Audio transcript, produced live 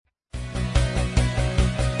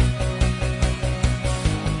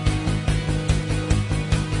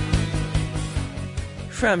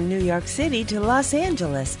From New York City to Los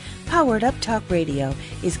Angeles, Powered Up Talk Radio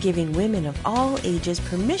is giving women of all ages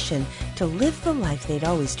permission to live the life they'd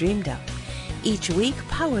always dreamed of. Each week,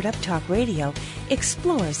 Powered Up Talk Radio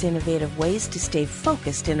explores innovative ways to stay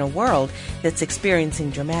focused in a world that's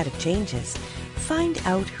experiencing dramatic changes. Find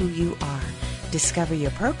out who you are, discover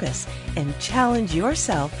your purpose, and challenge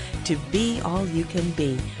yourself to be all you can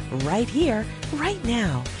be, right here, right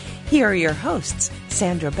now. Here are your hosts,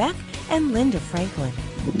 Sandra Beck and Linda Franklin.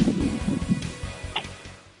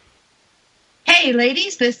 Hey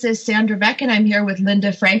ladies, this is Sandra Beck and I'm here with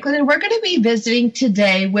Linda Franklin, and we're going to be visiting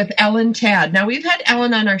today with Ellen Tadd. Now, we've had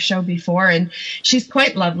Ellen on our show before and she's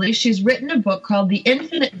quite lovely. She's written a book called The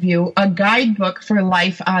Infinite View, a guidebook for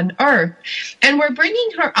life on Earth. And we're bringing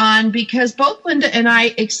her on because both Linda and I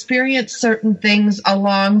experience certain things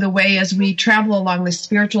along the way as we travel along this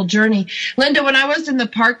spiritual journey. Linda, when I was in the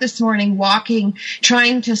park this morning walking,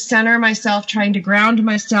 trying to center myself, trying to ground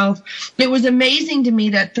myself, it was amazing to me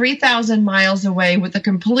that 3,000 miles away with a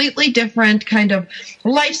completely different kind of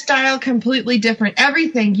lifestyle, completely different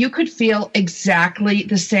everything, you could feel exactly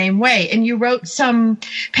the same way. And you wrote some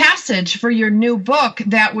passage for your new book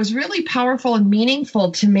that was really powerful and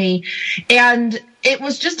meaningful to me. And it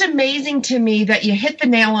was just amazing to me that you hit the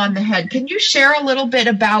nail on the head. Can you share a little bit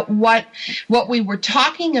about what we were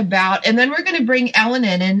talking about? And then we're going to bring Ellen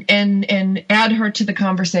in and add her to the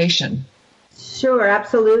conversation. Sure,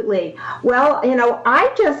 absolutely. Well,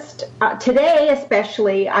 I just, today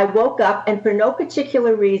especially, I woke up and for no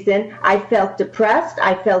particular reason, I felt depressed,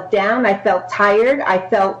 I felt down, I felt tired, I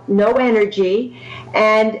felt no energy.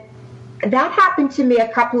 And that happened to me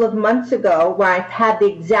a couple of months ago where I've had the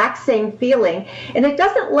exact same feeling. And it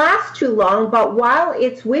doesn't last too long, but while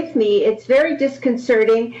it's with me, it's very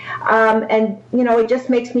disconcerting. And it just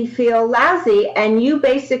makes me feel lousy. And you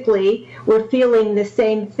basically were feeling the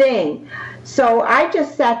same thing. So I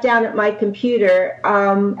just sat down at my computer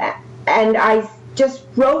and I just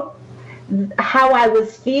wrote how I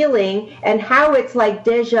was feeling and how it's like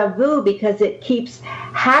deja vu because it keeps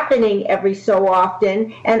happening every so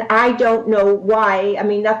often and I don't know why. I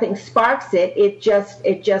mean, nothing sparks it. It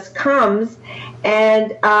just comes.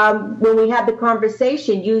 And when we had the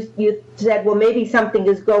conversation, you said, well, maybe something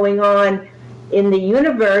is going on in the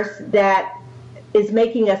universe that is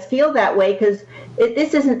making us feel that way, because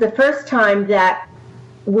this isn't the first time that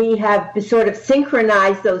we have sort of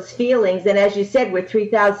synchronized those feelings. And as you said, we're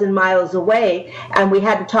 3,000 miles away and we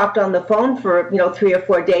hadn't talked on the phone for 3 or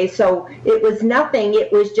 4 days. So it was nothing.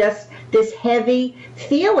 It was just this heavy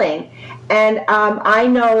feeling. And I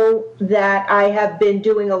know that I have been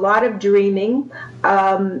doing a lot of dreaming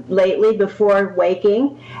lately before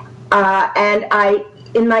waking. And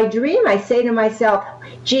in my dream, I say to myself,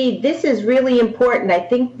 gee, this is really important. I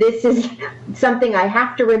think this is something I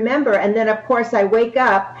have to remember. And then, of course, I wake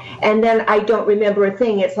up, and then I don't remember a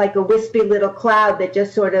thing. It's like a wispy little cloud that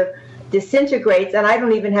just sort of disintegrates, and I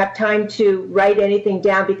don't even have time to write anything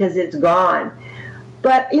down because it's gone.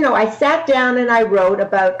 But, I sat down and I wrote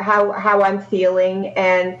about how I'm feeling,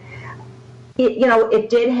 and, it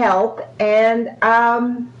did help. And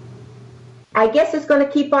I guess it's going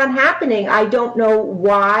to keep on happening. I don't know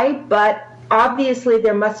why, but obviously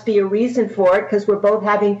there must be a reason for it because we're both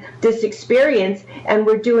having this experience and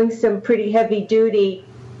we're doing some pretty heavy-duty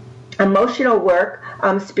emotional work,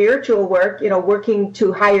 spiritual work, working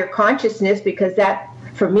to higher consciousness, because that,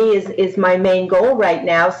 for me, is my main goal right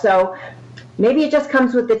now. So maybe it just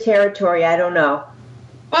comes with the territory. I don't know.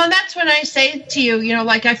 Well, that's when I say to you,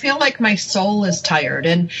 I feel like my soul is tired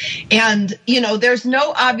and there's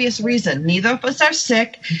no obvious reason. Neither of us are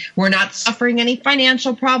sick. We're not suffering any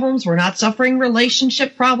financial problems. We're not suffering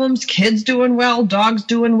relationship problems. Kids doing well, dogs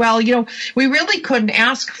doing well. We really couldn't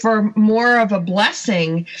ask for more of a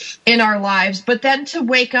blessing in our lives. But then to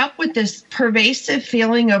wake up with this pervasive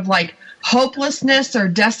feeling of like hopelessness or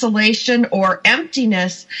desolation or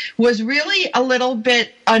emptiness was really a little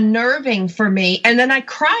bit unnerving for me. And then I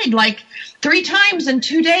cried like 3 times in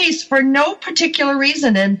 2 days for no particular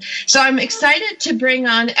reason. And so I'm excited to bring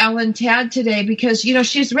on Ellen Tadd today because,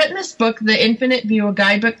 she's written this book, The Infinite View, a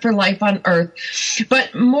guidebook for life on Earth.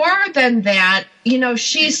 But more than that,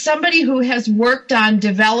 she's somebody who has worked on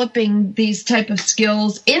developing these type of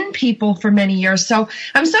skills in people for many years. So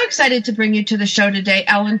I'm so excited to bring you to the show today,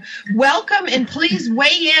 Ellen. Welcome, and please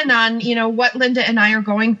weigh in on, what Linda and I are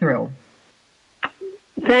going through.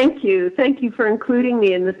 Thank you. Thank you for including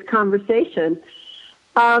me in this conversation.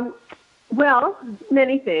 Well,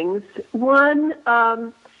 many things. One,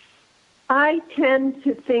 I tend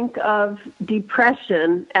to think of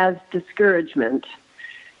depression as discouragement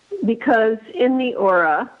because in the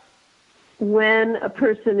aura, when a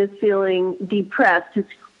person is feeling depressed,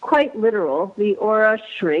 it's quite literal. The aura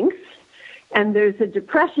shrinks, and there's a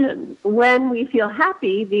depression. When we feel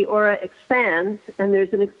happy, the aura expands, and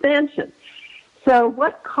there's an expansion. So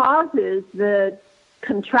what causes the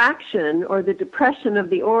contraction or the depression of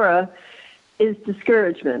the aura is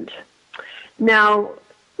discouragement. Now,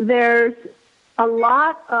 there's a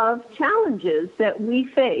lot of challenges that we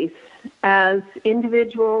face as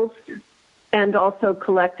individuals and also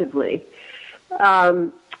collectively.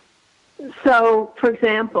 So, for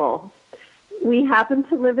example, we happen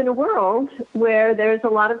to live in a world where there's a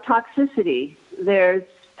lot of toxicity. There's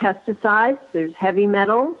pesticides, there's heavy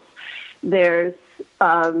metals, there's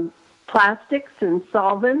plastics and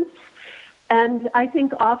solvents. And I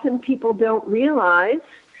think often people don't realize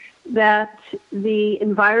that the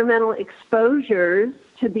environmental exposures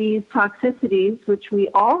to these toxicities, which we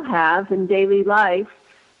all have in daily life,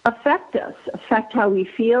 affect us, affect how we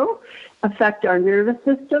feel, affect our nervous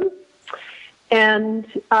system. And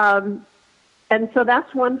so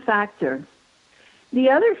that's one factor. The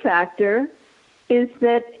other factor is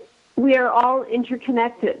that we are all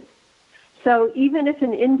interconnected. So even if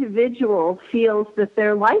an individual feels that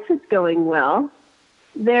their life is going well,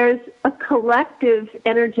 there's a collective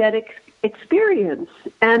energetic experience,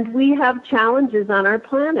 and we have challenges on our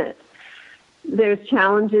planet. There's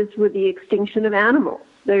challenges with the extinction of animals.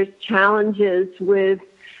 There's challenges with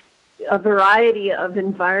a variety of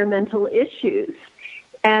environmental issues,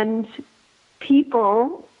 and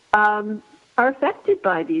people are affected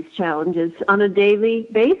by these challenges on a daily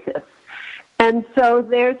basis. And so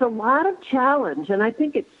there's a lot of challenge, and I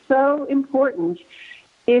think it's so important,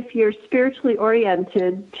 if you're spiritually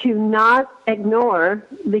oriented, to not ignore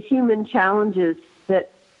the human challenges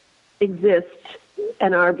that exist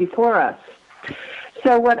and are before us.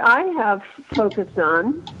 So what I have focused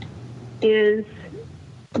on is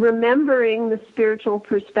remembering the spiritual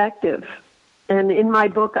perspective. And in my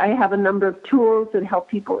book, I have a number of tools that help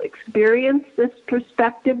people experience this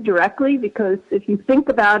perspective directly, because if you think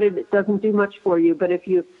about it, it doesn't do much for you. But if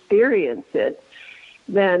you experience it,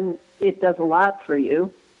 then it does a lot for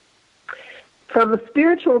you. From a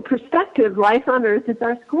spiritual perspective, life on earth is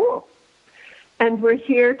our school. And we're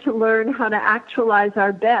here to learn how to actualize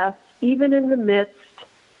our best, even in the midst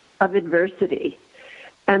of adversity.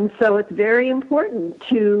 And so it's very important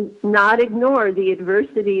to not ignore the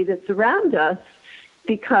adversity that's around us,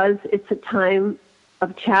 because it's a time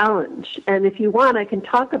of challenge. And if you want, I can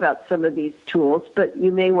talk about some of these tools, but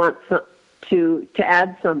you may want to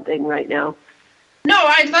add something right now. No,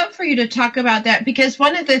 I'd love for you to talk about that, because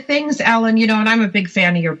one of the things, Ellen, and I'm a big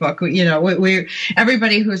fan of your book. We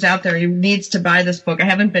everybody who's out there needs to buy this book. I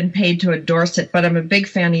haven't been paid to endorse it, but I'm a big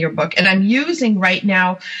fan of your book. And I'm using right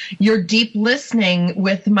now your deep listening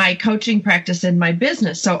with my coaching practice in my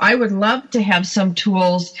business. So I would love to have some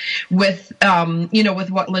tools with, with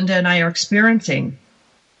what Linda and I are experiencing.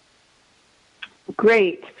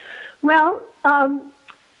 Great. Well,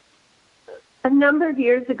 a number of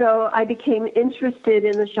years ago, I became interested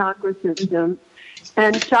in the chakra system,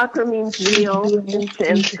 and chakra means wheel in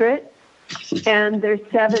Sanskrit, and there's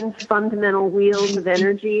 7 fundamental wheels of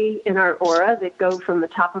energy in our aura that go from the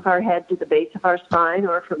top of our head to the base of our spine,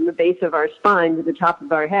 or from the base of our spine to the top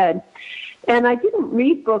of our head. And I didn't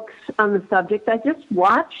read books on the subject. I just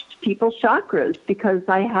watched people's chakras because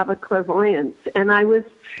I have a clairvoyance, and I was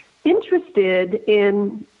interested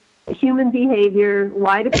in human behavior.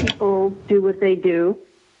 Why do people do what they do?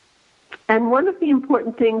 And one of the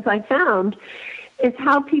important things I found is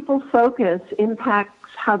how people focus impacts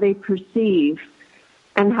how they perceive,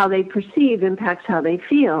 and how they perceive impacts how they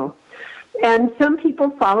feel. And some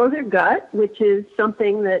people follow their gut, which is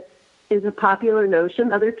something that is a popular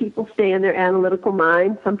notion. Other people stay in their analytical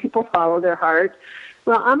mind. Some people follow their heart.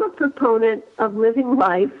 Well, I'm a proponent of living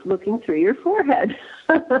life looking through your forehead.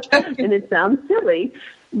 And it sounds silly,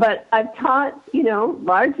 but I've taught,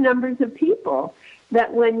 large numbers of people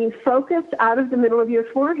that when you focus out of the middle of your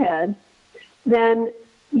forehead, then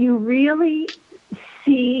you really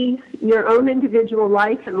see your own individual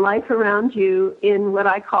life and life around you in what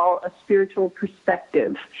I call a spiritual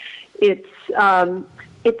perspective. It's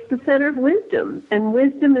the center of wisdom, and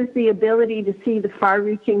wisdom is the ability to see the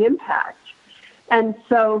far-reaching impact. And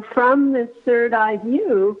so from this third eye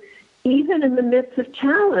view, even in the midst of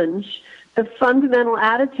challenge, the fundamental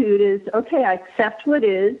attitude is, okay, I accept what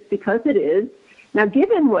is because it is. Now,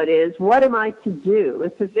 given what is, what am I to do?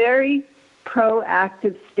 It's a very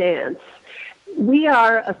proactive stance. We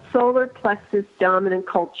are a solar plexus dominant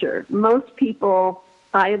culture. Most people,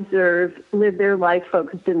 I observe, live their life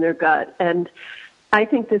focused in their gut. And I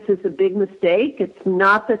think this is a big mistake. It's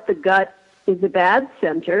not that the gut is a bad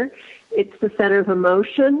center. It's the center of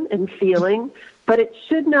emotion and feeling, but it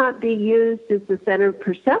should not be used as the center of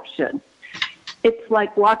perception. It's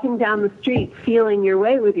like walking down the street, feeling your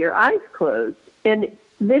way with your eyes closed. And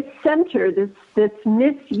this center, this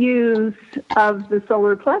misuse of the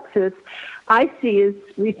solar plexus, I see is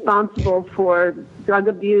responsible for drug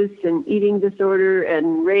abuse and eating disorder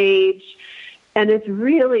and rage, and it's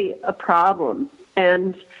really a problem.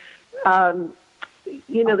 And,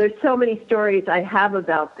 there's so many stories I have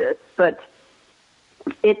about this, but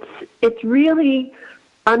it's really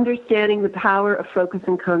understanding the power of focus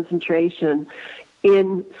and concentration.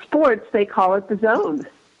 In sports, they call it the zone.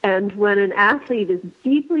 And when an athlete is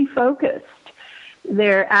deeply focused,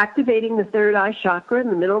 they're activating the third eye chakra in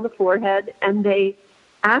the middle of the forehead, and they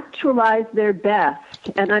actualize their best.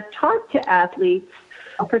 And I've talked to athletes,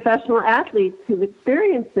 professional athletes who've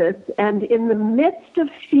experienced this, and in the midst of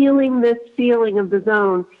feeling this feeling of the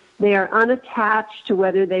zone, they are unattached to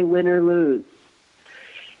whether they win or lose.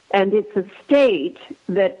 And it's a state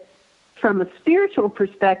that, from a spiritual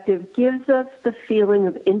perspective, gives us the feeling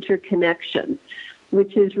of interconnection,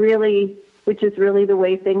 which is really the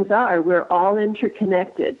way things are. We're all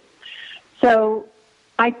interconnected. So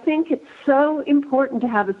I think it's so important to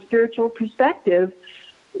have a spiritual perspective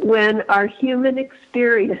when our human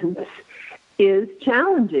experience is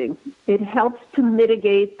challenging. It helps to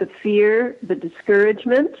mitigate the fear, the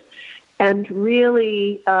discouragement, and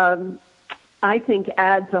really, I think,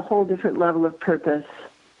 adds a whole different level of purpose.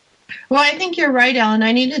 Well, I think you're right, Ellen.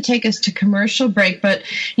 I need to take us to commercial break, but,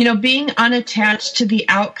 being unattached to the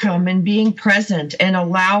outcome and being present and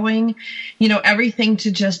allowing, everything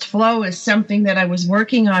to just flow is something that I was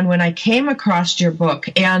working on when I came across your book,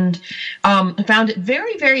 and found it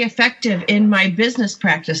very, very effective in my business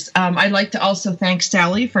practice. I'd like to also thank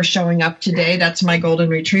Sally for showing up today. That's my golden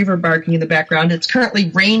retriever barking in the background. It's currently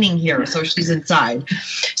raining here, so she's inside.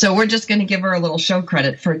 So we're just going to give her a little show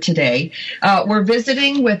credit for today. We're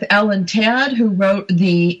visiting with Ellen Tad, who wrote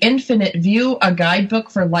The Infinite View, a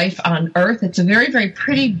guidebook for life on Earth. It's a very, very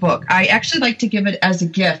pretty book. I actually like to give it as a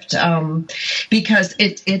gift because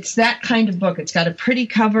it's that kind of book. It's got a pretty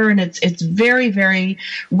cover, and it's very, very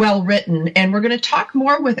well written. And we're going to talk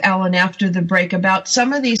more with Ellen after the break about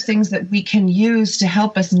some of these things that we can use to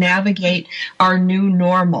help us navigate our new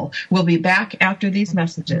normal. We'll be back after these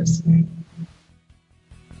messages.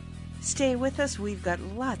 Stay with us. We've got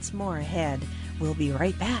lots more ahead. We'll be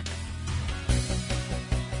right back.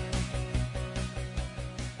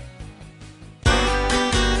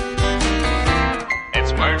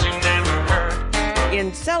 It's words you never heard.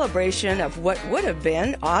 In celebration of what would have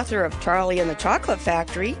been author of Charlie and the Chocolate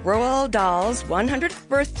Factory, Roald Dahl's 100th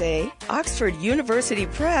birthday, Oxford University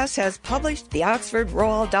Press has published the Oxford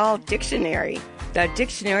Roald Dahl Dictionary. The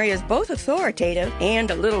dictionary is both authoritative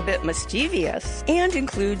and a little bit mischievous, and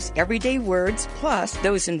includes everyday words plus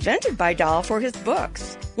those invented by Dahl for his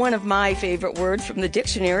books. One of my favorite words from the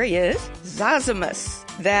dictionary is Zosimus.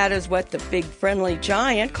 That is what the big friendly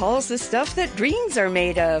giant calls the stuff that dreams are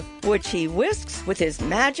made of, which he whisks with his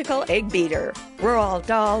magical egg beater. Roald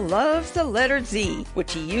Dahl loves the letter Z,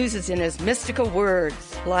 which he uses in his mystical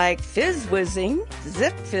words, like fizz-whizzing,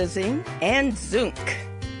 zip-fizzing, and zunk.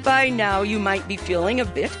 By now, you might be feeling a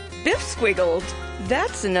bit biff-squiggled.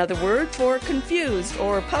 That's another word for confused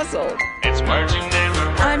or puzzled. It's words you never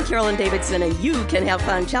heard. I'm Carolyn Davidson, and you can have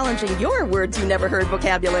fun challenging your words you never heard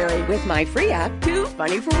vocabulary with my free app, Too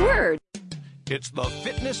Funny for Words. It's the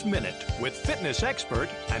Fitness Minute with fitness expert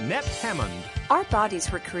Annette Hammond. Our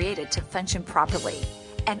bodies were created to function properly,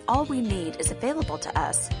 and all we need is available to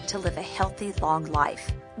us to live a healthy, long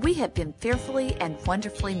life. We have been fearfully and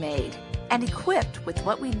wonderfully made, and equipped with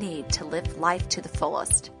what we need to live life to the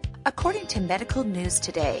fullest. According to Medical News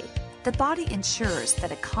Today, the body ensures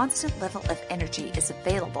that a constant level of energy is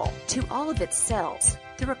available to all of its cells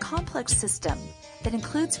through a complex system that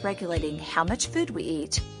includes regulating how much food we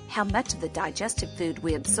eat, how much of the digested food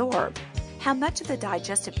we absorb, how much of the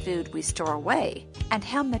digested food we store away, and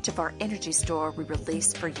how much of our energy store we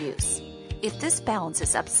release for use. If this balance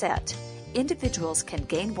is upset, individuals can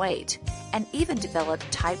gain weight and even develop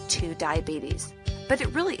type 2 diabetes. But it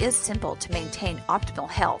really is simple to maintain optimal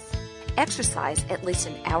health. Exercise at least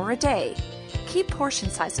an hour a day, keep portion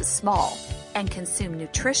sizes small, and consume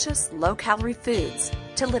nutritious, low-calorie foods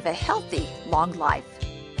to live a healthy, long life.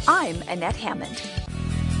 I'm Annette Hammond.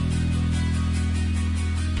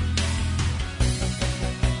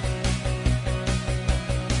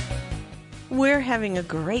 We're having a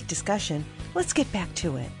great discussion. Let's get back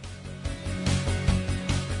to it.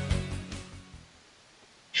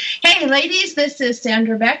 Hey, Hi, ladies. This is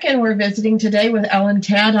Sandra Beck, and we're visiting today with Ellen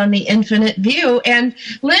Tad on The Infinite View. And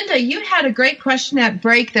Linda, you had a great question at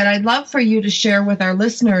break that I'd love for you to share with our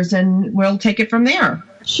listeners, and we'll take it from there.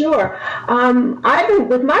 Sure. I've been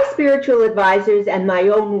with my spiritual advisors and my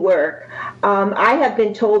own work. I have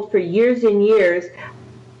been told for years and years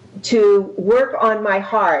to work on my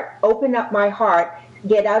heart, open up my heart,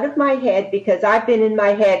 get out of my head, because I've been in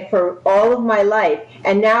my head for all of my life.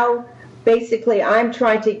 And now, basically, I'm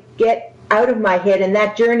trying to get out of my head, and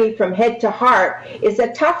that journey from head to heart is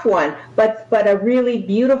a tough one, but a really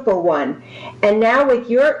beautiful one. And now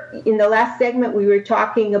in the last segment, we were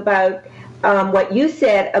talking about what you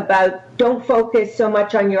said about don't focus so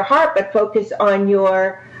much on your heart, but focus on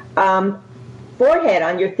your forehead,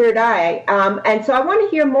 on your third eye. And so I want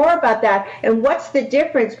to hear more about that and what's the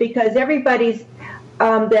difference, because everybody's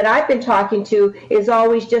that I've been talking to is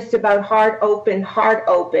always just about heart open.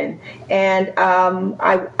 And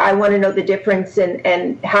I want to know the difference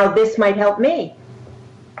and how this might help me.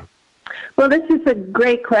 Well, this is a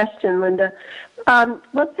great question, Linda.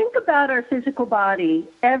 Well, think about our physical body.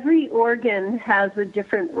 Every organ has a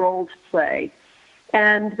different role to play.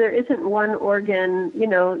 And there isn't one organ,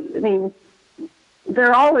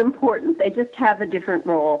 they're all important. They just have a different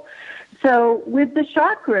role. So with the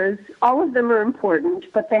chakras, all of them are important,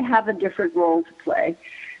 but they have a different role to play.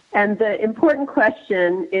 And the important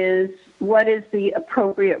question is, what is the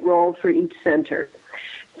appropriate role for each center?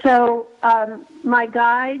 So my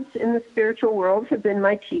guides in the spiritual world have been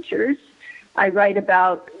my teachers. I write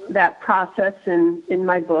about that process in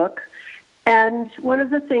my book. And one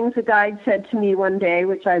of the things a guide said to me one day,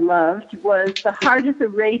 which I loved, was the heart is a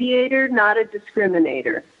radiator, not a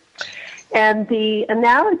discriminator. And the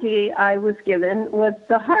analogy I was given was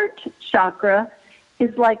the heart chakra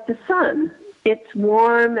is like the sun. It's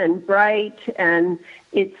warm and bright, and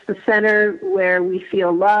it's the center where we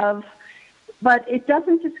feel love, but it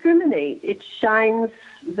doesn't discriminate. It shines,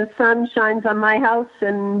 the sun shines on my house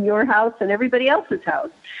and your house and everybody else's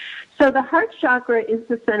house. So the heart chakra is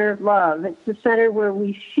the center of love. It's the center where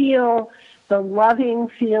we feel the loving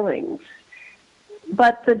feelings.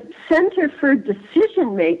 But the center for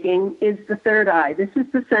decision-making is the third eye. This is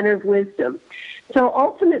the center of wisdom. So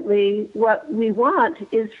ultimately, what we want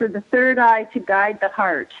is for the third eye to guide the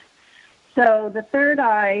heart. So the third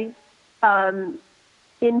eye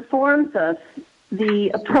informs us the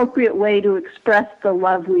appropriate way to express the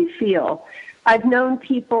love we feel. I've known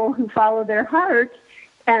people who follow their heart,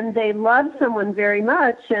 and they love someone very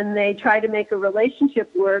much, and they try to make a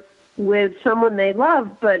relationship work with someone they love,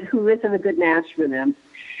 but who isn't a good match for them.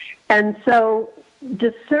 And so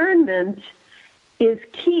discernment is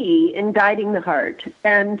key in guiding the heart.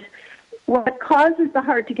 And what causes the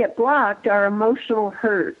heart to get blocked are emotional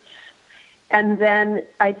hurts. And then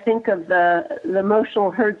I think of the emotional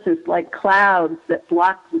hurts as like clouds that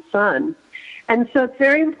block the sun. And so it's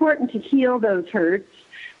very important to heal those hurts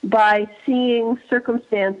by seeing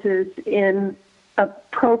circumstances in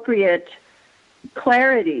appropriate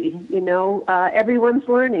clarity. Everyone's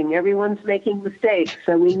learning, everyone's making mistakes,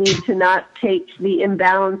 so we need to not take the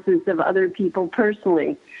imbalances of other people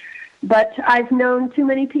personally. But I've known too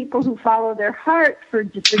many people who follow their heart for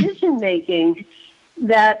decision making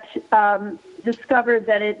that discover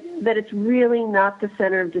that it's really not the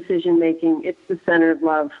center of decision making, it's the center of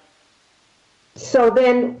love. So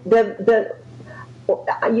then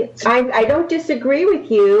I don't disagree with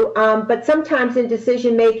you, but sometimes in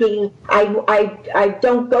decision making, I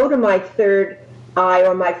don't go to my third eye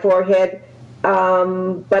or my forehead,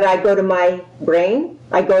 but I go to my brain.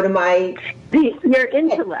 I go to your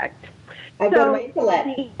intellect. I go to my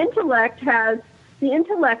intellect. The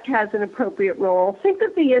intellect has an appropriate role. Think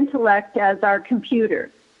of the intellect as our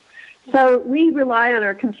computer. So we rely on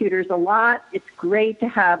our computers a lot. It's great to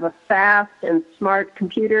have a fast and smart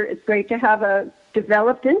computer. It's great to have a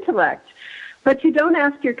developed intellect. But you don't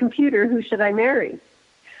ask your computer, who should I marry?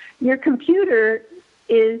 Your computer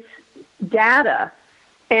is data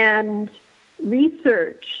and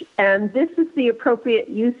research, and this is the appropriate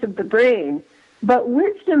use of the brain. But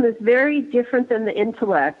wisdom is very different than the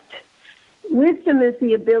intellect. Wisdom is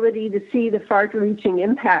the ability to see the far-reaching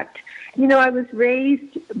impact. I was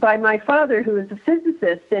raised by my father, who was a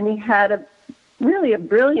physicist, and he had really a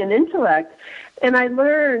brilliant intellect. And I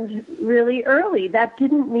learned really early that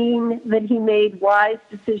didn't mean that he made wise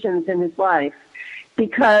decisions in his life,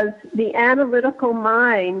 because the analytical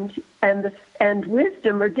mind and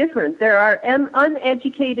wisdom are different. There are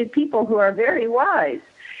uneducated people who are very wise.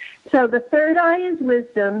 So the third eye is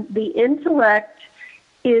wisdom. The intellect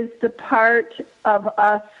is the part of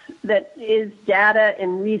us that is data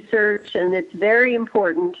and research, and it's very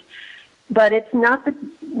important. but it's not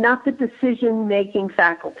the decision-making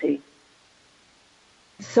faculty.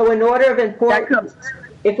 So in order of importance,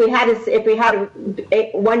 if we had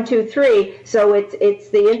a 1, 2, 3, so it's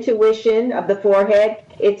the intuition of the forehead,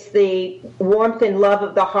 it's the warmth and love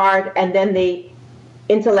of the heart, and then the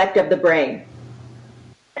intellect of the brain.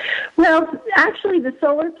 Well, actually, the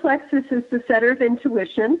solar plexus is the center of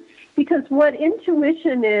intuition, because what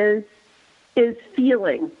intuition is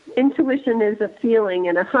feeling. Intuition is a feeling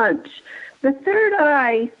and a hunch. The third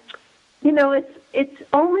eye, it's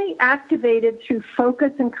only activated through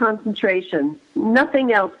focus and concentration,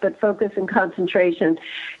 nothing else but focus and concentration.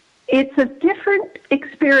 It's a different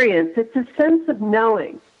experience. It's a sense of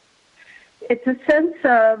knowing. It's a sense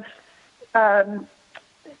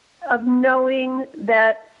of knowing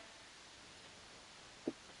that,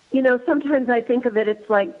 sometimes I think of it's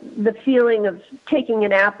like the feeling of taking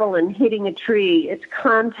an apple and hitting a tree. It's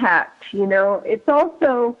contact, It's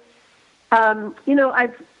also,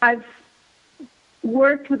 I've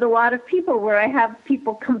worked with a lot of people where I have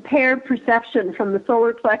people compare perception from the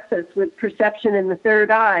solar plexus with perception in the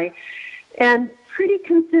third eye. And pretty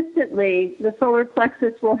consistently, the solar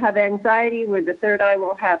plexus will have anxiety where the third eye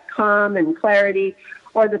will have calm and clarity,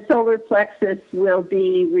 or the solar plexus will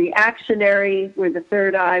be reactionary where the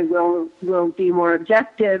third eye will be more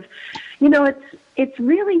objective. It's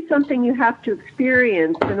really something you have to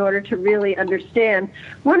experience in order to really understand.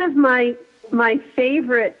 One of my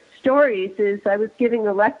favorite stories is I was giving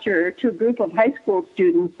a lecture to a group of high school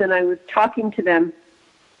students, and I was talking to them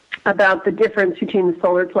about the difference between the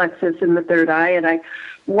solar plexus and the third eye, and I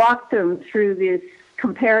walked them through this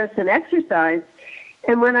comparison exercise.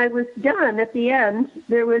 And when I was done, at the end,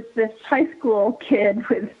 there was this high school kid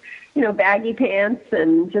with, baggy pants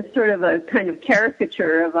and just sort of a kind of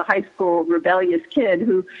caricature of a high school rebellious kid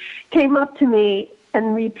who came up to me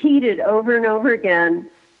and repeated over and over again,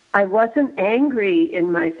 I wasn't angry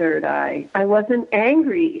in my third eye. I wasn't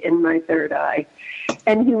angry in my third eye.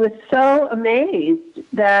 And he was so amazed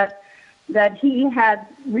that he had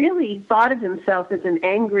really thought of himself as an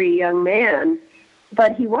angry young man,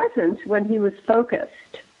 but he wasn't when he was focused.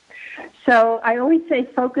 So I always say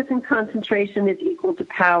focus and concentration is equal to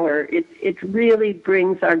power. It really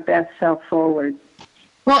brings our best self forward.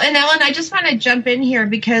 Well, and Ellen, I just want to jump in here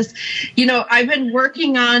because, I've been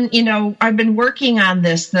working on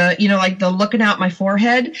this, the looking out my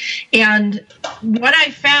forehead. And what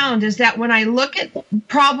I found is that when I look at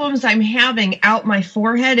problems I'm having out my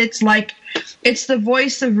forehead, it's like, it's the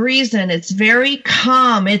voice of reason. It's very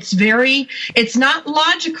calm. It's not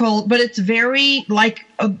logical, but it's very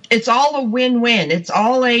it's all a win-win. It's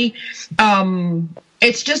all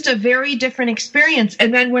it's just a very different experience.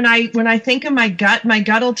 And then when I think of my gut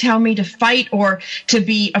will tell me to fight or to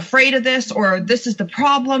be afraid of this, or this is the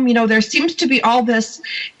problem. There seems to be all this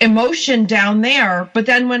emotion down there. But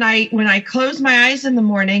then when I close my eyes in the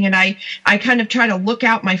morning and I kind of try to look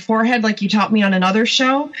out my forehead like you taught me on another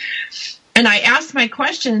show, and I ask my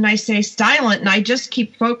question and I say silent, and I just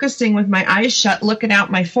keep focusing with my eyes shut, looking out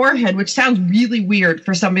my forehead, which sounds really weird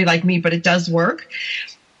for somebody like me, but it does work.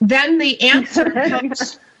 Then the answer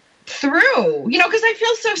comes through, because I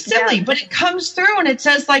feel so silly, but it comes through and it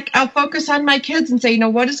says, I'll focus on my kids and say,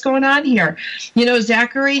 what is going on here?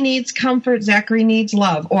 Zachary needs comfort. Zachary needs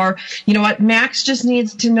love. Or, what, Max just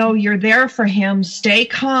needs to know you're there for him. Stay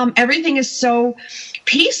calm. Everything is so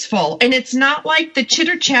peaceful. And it's not like the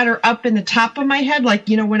chitter chatter up in the top of my head,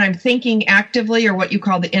 when I'm thinking actively, or what you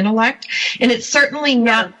call the intellect. And it's certainly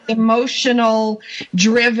not emotional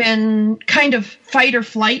driven kind of fight or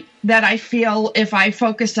flight that I feel if I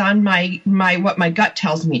focus on my what my gut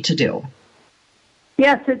tells me to do.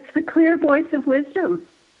 Yes, it's the clear voice of wisdom.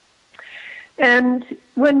 And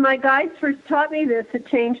when my guides first taught me this, it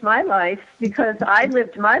changed my life, because I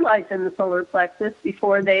lived my life in the solar plexus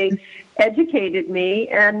before they educated me,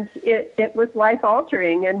 and it was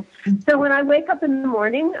life-altering. And so when I wake up in the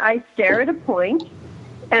morning, I stare at a point,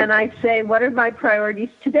 and I say, what are my priorities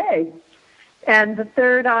today? And the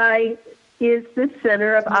third eye is the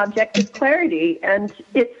center of objective clarity, and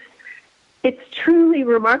it's truly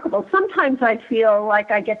remarkable. Sometimes I feel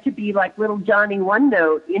like I get to be like little Johnny One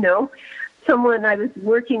Note, Someone I was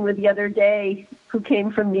working with the other day who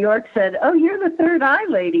came from New York said, oh, you're the third eye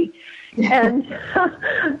lady. And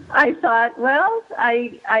I thought, well,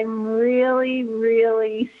 I'm really,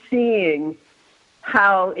 really seeing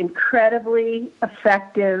how incredibly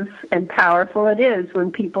effective and powerful it is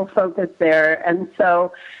when people focus there. And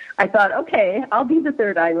so I thought, okay, I'll be the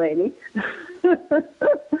third eye lady.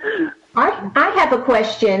 I have a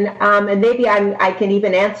question, and maybe I can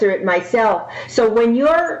even answer it myself. So when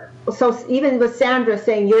you're so even with Sandra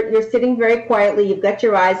saying you're sitting very quietly, you've got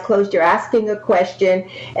your eyes closed, you're asking a question,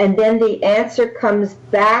 and then the answer comes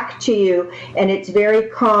back to you, and it's very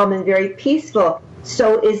calm and very peaceful.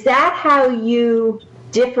 So is that how you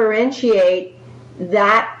differentiate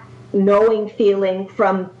that knowing feeling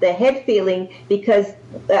from the head feeling? Because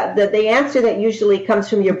the answer that usually comes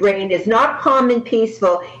from your brain is not calm and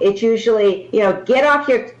peaceful. It's usually, get off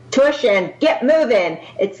your tush and get moving.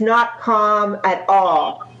 It's not calm at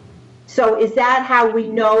all. So is that how we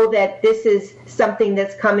know that this is something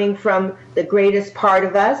that's coming from the greatest part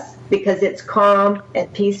of us, because it's calm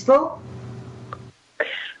and peaceful?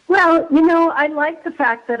 Well, I like the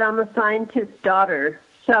fact that I'm a scientist's daughter.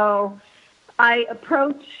 So I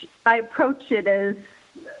approach it as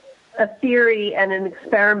a theory and an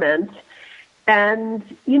experiment. And,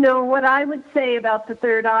 what I would say about the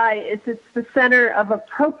third eye is it's the center of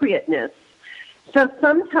appropriateness. So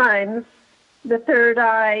sometimes the third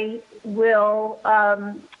eye will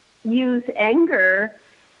use anger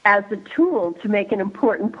as a tool to make an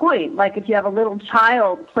important point. Like if you have a little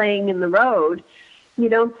child playing in the road, you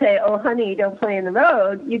don't say, "Oh, honey, don't play in the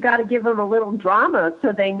road." You got to give them a little drama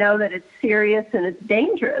so they know that it's serious and it's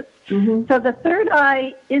dangerous. Mm-hmm. So the third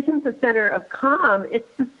eye isn't the center of calm. It's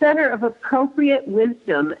the center of appropriate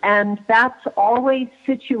wisdom, and that's always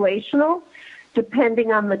situational,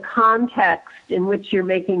 depending on the context in which you're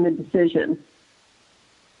making the decision.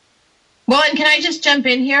 Well, and can I just jump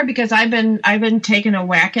in here, because I've been taking a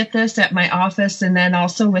whack at this at my office and then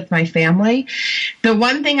also with my family. The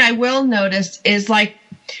one thing I will notice is, like,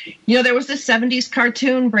 there was this 70s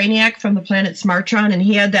cartoon, Brainiac from the planet Smartron, and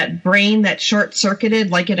he had that brain that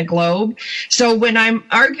short-circuited like in a globe. So when I'm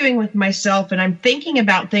arguing with myself and I'm thinking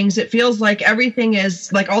about things, it feels like everything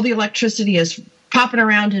is, like all the electricity is popping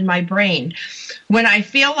around in my brain. When I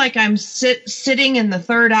feel like I'm sitting in the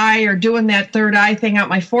third eye or doing that third eye thing out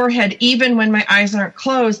my forehead, even when my eyes aren't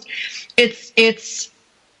closed, it's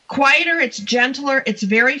quieter, it's gentler, it's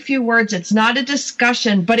very few words, it's not a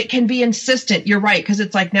discussion, but it can be insistent. You're right, because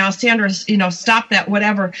it's like, now, Sandra, stop that,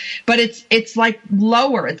 whatever. But it's like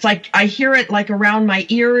lower. It's like I hear it like around my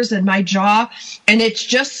ears and my jaw, and it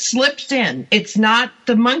just slips in. It's not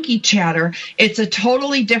the monkey chatter. It's a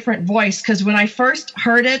totally different voice. Because when I first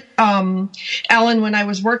heard it, Ellen, when I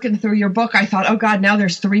was working through your book, I thought, oh God, now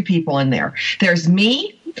there's 3 people in there. There's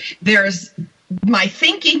me, there's my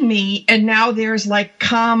thinking me, and now there's like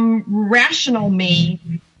calm, rational me.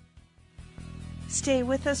 Stay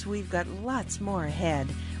with us. We've got lots more ahead.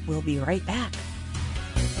 We'll be right back.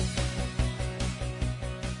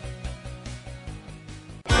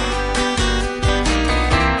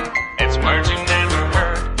 It's words you never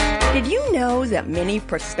heard. Did you know that many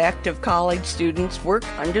prospective college students work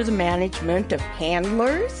under the management of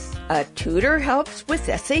handlers? A tutor helps with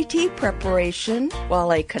SAT preparation,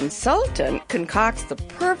 while a consultant concocts the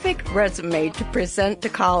perfect resume to present to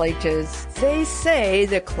colleges. They say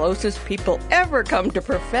the closest people ever come to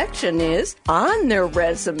perfection is on their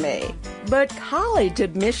resume. But college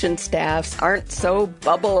admission staffs aren't so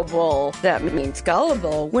bubbleable, that means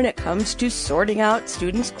gullible, when it comes to sorting out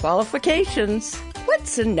students' qualifications.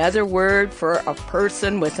 What's another word for a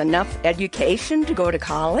person with enough education to go to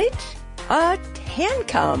college? A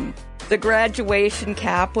tancum. The graduation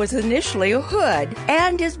cap was initially a hood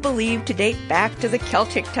and is believed to date back to the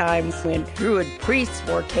Celtic times, when Druid priests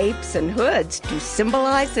wore capes and hoods to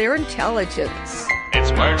symbolize their intelligence.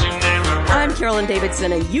 It's words you never heard. I'm Carolyn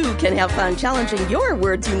Davidson, and you can have fun challenging your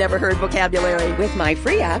words you never heard vocabulary with my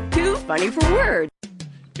free app, Too Funny for Words.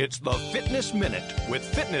 It's the Fitness Minute with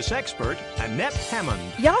fitness expert Annette Hammond.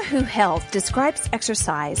 Yahoo Health describes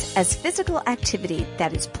exercise as physical activity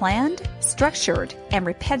that is planned, structured, and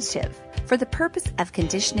repetitive for the purpose of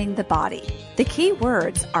conditioning the body. The key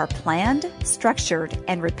words are planned, structured,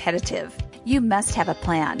 and repetitive. You must have a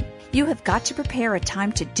plan. You have got to prepare a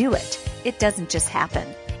time to do it. It doesn't just happen.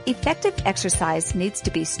 Effective exercise needs to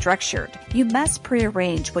be structured. You must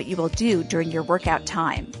prearrange what you will do during your workout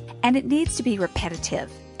time, and it needs to be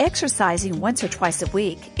repetitive. Exercising once or twice a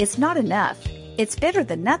week is not enough. It's better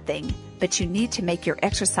than nothing, but you need to make your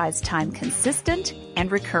exercise time consistent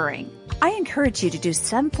and recurring. I encourage you to do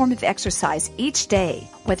some form of exercise each day,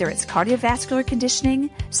 whether it's cardiovascular conditioning,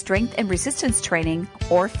 strength and resistance training,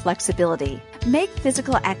 or flexibility. Make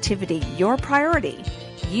physical activity your priority.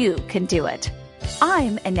 You can do it.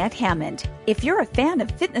 I'm Annette Hammond. If you're a fan of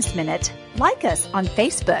Fitness Minute, like us on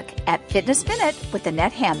Facebook at Fitness Minute with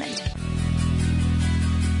Annette Hammond.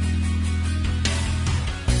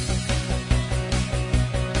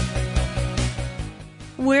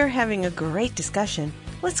 We're having a great discussion.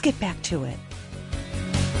 Let's get back to it.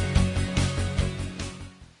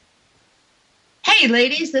 Hey, Hey,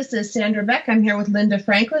 ladies, this is Sandra Beck. I'm here with Linda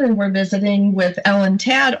Franklin, and we're visiting with Ellen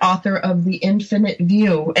Tadd, author of The Infinite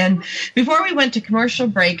View. And before we went to commercial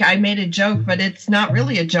break, I made a joke, but it's not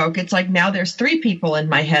really a joke. It's like now there's three people in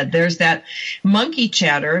my head. There's that monkey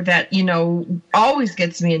chatter that, always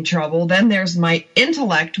gets me in trouble. Then there's my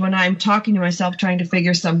intellect when I'm talking to myself trying to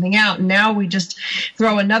figure something out. And now we just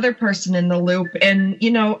throw another person in the loop. And,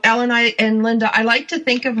 Ellen and Linda, I like to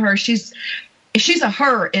think of her. She's a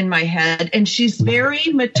her in my head, and she's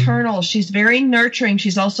very maternal. She's very nurturing.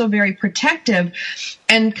 She's also very protective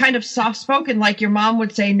and kind of soft-spoken, like your mom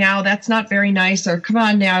would say, now that's not very nice, or come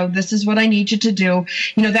on now, this is what I need you to do.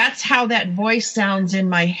 That's how that voice sounds in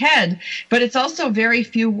my head, but it's also very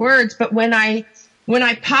few words. But when I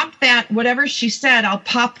pop that, whatever she said, I'll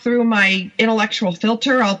pop through my intellectual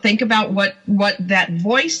filter. I'll think about what that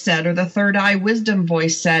voice said, or the third eye wisdom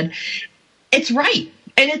voice said. It's right.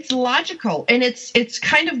 And it's logical, and it's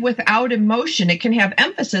kind of without emotion. It can have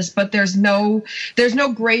emphasis, but there's no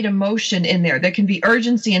great emotion in there. There can be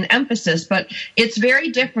urgency and emphasis, but it's very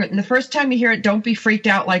different. And the first time you hear it, don't be freaked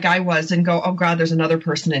out like I was and go, oh God, there's another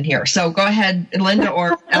person in here. So go ahead, Linda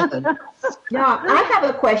or Ellen. Yeah, I have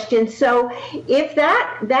a question. So if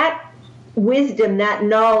that wisdom, that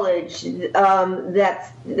knowledge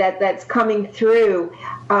that's coming through,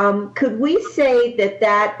 could we say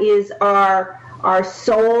that is our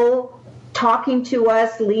soul talking to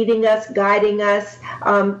us, leading us, guiding us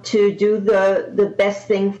to do the best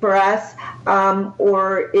thing for us,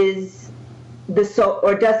 or is the soul,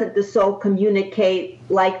 or doesn't the soul communicate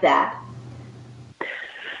like that?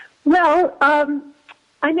 Well,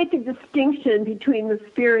 I make a distinction between the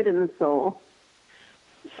spirit and the soul.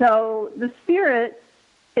 So the spirit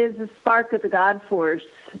is a spark of the God force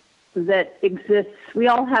that exists. We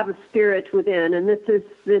all have a spirit within, and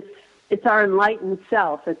it's our enlightened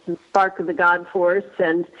self. It's a spark of the God force,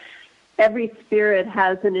 and every spirit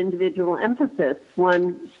has an individual emphasis.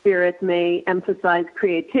 One spirit may emphasize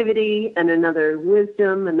creativity, and another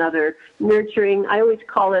wisdom, another nurturing. I always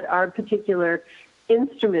call it our particular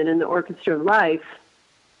instrument in the orchestra of life.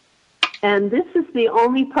 And this is the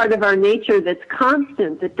only part of our nature that's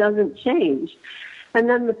constant, that doesn't change. And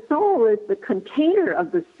then the soul is the container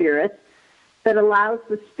of the spirit that allows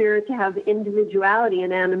the spirit to have individuality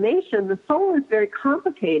and animation. The soul is very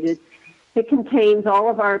complicated. It contains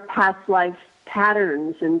all of our past life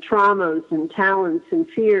patterns and traumas and talents and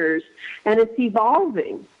fears, and it's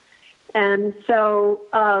evolving. And so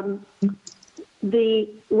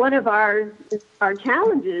one of our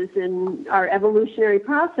challenges in our evolutionary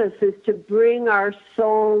process is to bring our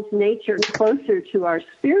soul's nature closer to our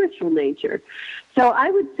spiritual nature. So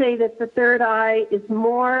I would say that the third eye is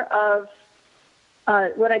more of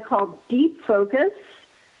what I call deep focus,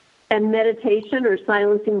 and meditation or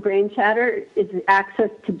silencing brain chatter is access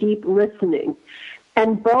to deep listening.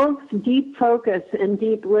 And both deep focus and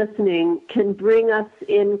deep listening can bring us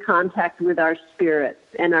in contact with our spirit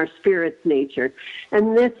and our spirit's nature.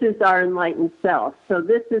 And this is our enlightened self. So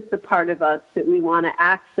this is the part of us that we want to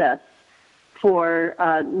access for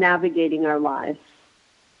navigating our lives.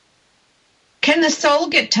 Can the soul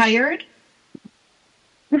get tired?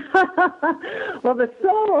 Well, the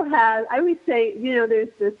soul has, I would say, there's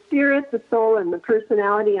the spirit, the soul, and the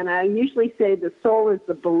personality, and I usually say the soul is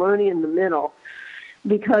the baloney in the middle,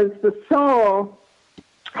 because the soul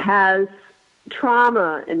has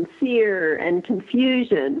trauma and fear and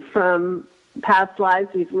confusion from past lives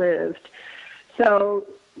we've lived. So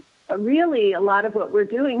really, a lot of what we're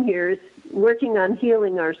doing here is working on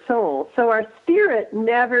healing our soul. So our spirit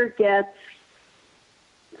never gets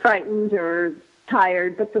frightened or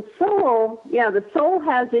tired, but the soul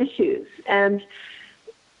has issues. And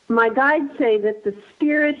my guides say that the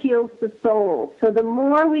spirit heals the soul. So the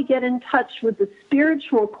more we get in touch with the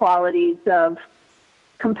spiritual qualities of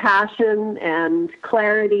compassion and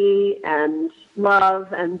clarity and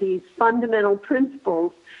love and these fundamental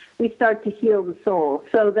principles, we start to heal the soul.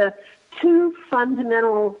 So the two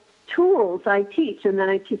fundamental tools I teach, and then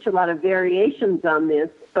I teach a lot of variations on this,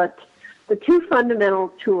 but the two fundamental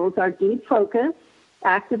tools are deep focus,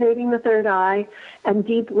 activating the third eye, and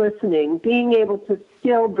deep listening, being able to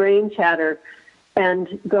still brain chatter and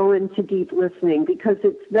go into deep listening, because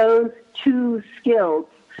it's those two skills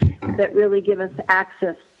that really give us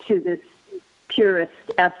access to this purest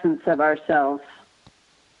essence of ourselves.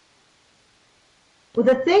 Well,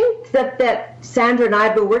 the thing that Sandra and I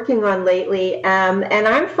have been working on lately, and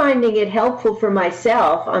I'm finding it helpful for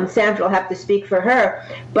myself, Sandra will have to speak for her,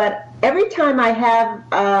 but every time I have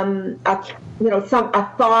a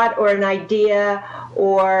thought or an idea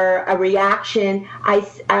or a reaction,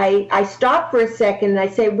 I stop for a second and I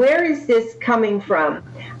say, where is this coming from?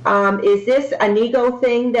 Is this an ego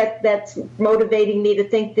thing that's motivating me to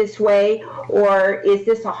think this way, or is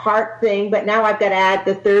this a heart thing? But now I've got to add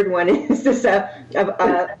the third one. Is this a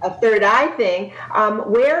third eye thing?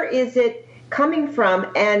 Where is it coming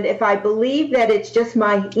from? And if I believe that it's just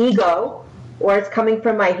my ego, or it's coming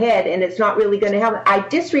from my head and it's not really going to help, I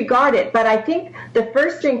disregard it. But I think the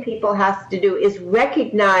first thing people have to do is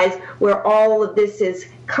recognize where all of this is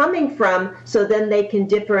coming from, so then they can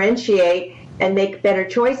differentiate and make better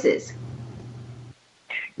choices.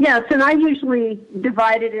 Yes, and I usually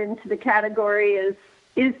divide it into the category is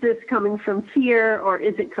this coming from fear or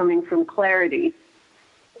is it coming from clarity?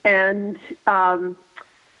 And,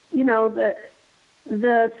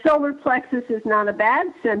 the solar plexus is not a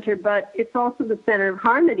bad center, but it's also the center of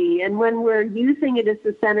harmony. And when we're using it as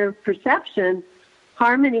the center of perception,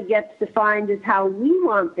 harmony gets defined as how we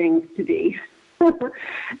want things to be.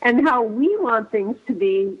 And how we want things to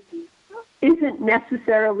be isn't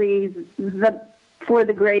necessarily for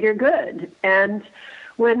the greater good. And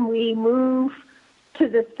when we move to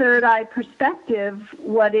the third eye perspective,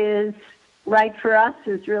 what is right for us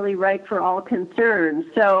is really right for all concerned.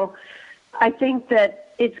 So I think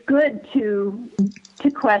that it's good to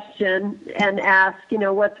question and ask,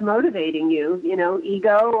 what's motivating you,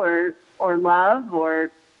 ego or love or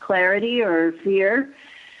clarity or fear.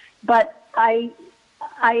 But I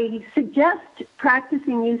suggest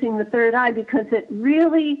practicing using the third eye because it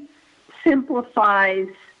really simplifies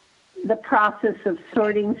the process of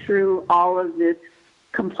sorting through all of this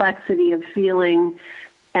complexity of feeling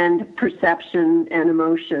and perception and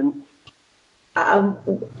emotion.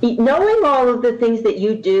 Knowing all of the things that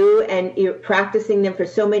you do and you're practicing them for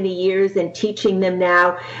so many years and teaching them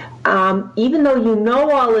now, even though you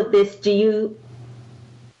know all of this,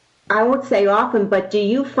 I won't say often, but do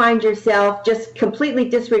you find yourself just completely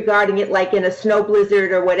disregarding it, like in a snow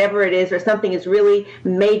blizzard or whatever it is, or something has really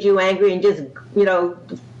made you angry and just,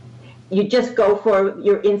 you just go for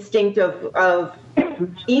your instinct of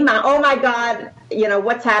Ima, oh my God,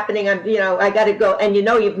 what's happening? I got to go. And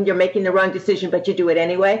you're making the wrong decision, but you do it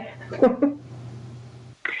anyway.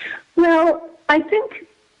 Well, I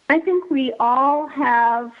think we all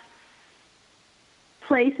have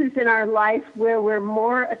places in our life where we're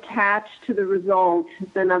more attached to the result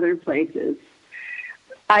than other places.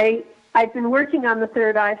 I've been working on the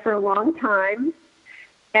third eye for a long time,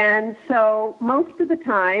 and so most of the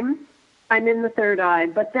time I'm in the third eye.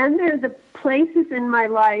 But then there are the places in my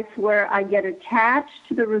life where I get attached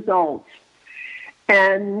to the result.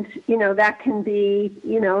 And, that can be,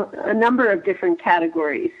 a number of different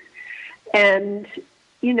categories. And,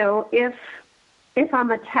 if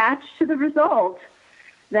I'm attached to the result,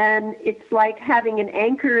 then it's like having an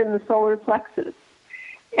anchor in the solar plexus.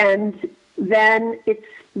 And then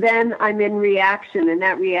I'm in reaction, and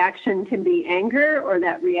that reaction can be anger, or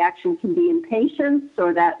that reaction can be impatience,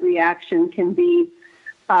 or that reaction can be,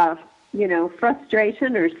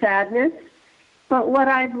 frustration or sadness. But what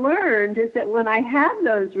I've learned is that when I have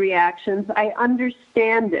those reactions, I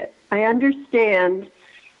understand it. I understand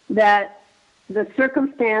that the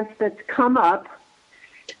circumstance that's come up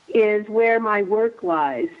is where my work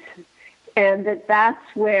lies, and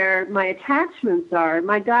that's where my attachments are.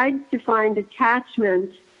 My guides defined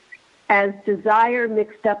attachment as desire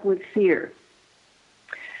mixed up with fear.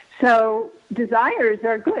 So desires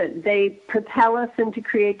are good. They propel us into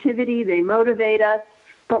creativity. They motivate us.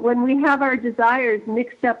 But when we have our desires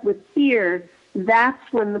mixed up with fear,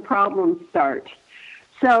 that's when the problems start.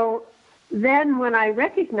 So then when I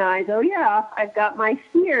recognize, oh yeah, I've got my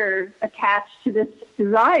fear attached to this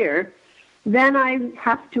desire, then I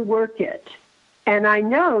have to work it. And I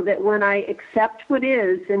know that when I accept what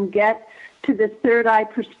is and get to this third eye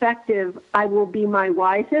perspective, I will be my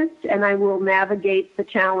wisest and I will navigate the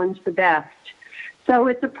challenge the best. So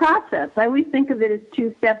it's a process. I always think of it as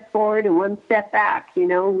 2 steps forward and 1 step back.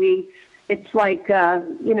 It's like,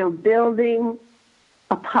 building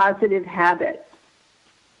a positive habit.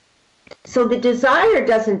 So the desire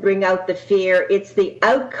doesn't bring out the fear. It's the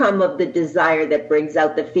outcome of the desire that brings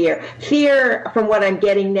out the fear. Fear, from what I'm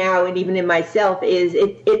getting now and even in myself, is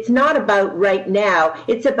it's not about right now.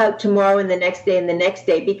 It's about tomorrow and the next day and the next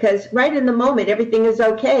day, because right in the moment, everything is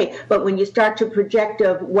okay. But when you start to project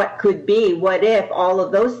of what could be, what if, all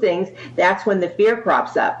of those things, that's when the fear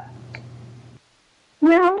crops up.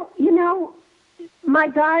 Well, my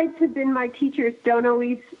guides have been my teachers, don't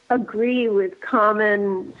always agree with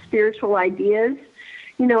common spiritual ideas.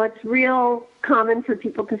 It's real common for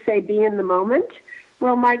people to say, be in the moment.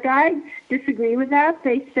 Well, my guides disagree with that.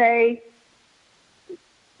 They say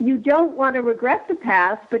you don't want to regret the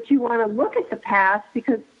past, but you want to look at the past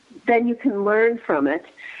because then you can learn from it.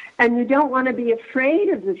 And you don't want to be afraid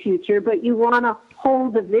of the future, but you want to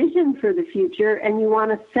hold a vision for the future, and you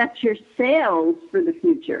want to set your sails for the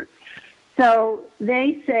future. So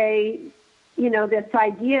they say, this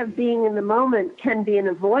idea of being in the moment can be an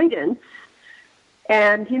avoidance.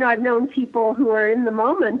 And, I've known people who are in the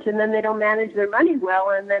moment and then they don't manage their money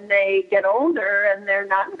well, and then they get older and they're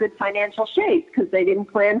not in good financial shape because they didn't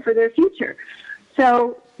plan for their future.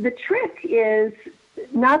 So the trick is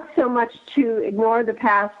not so much to ignore the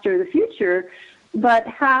past or the future, but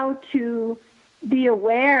how to be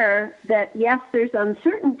aware that, yes, there's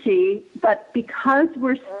uncertainty, but because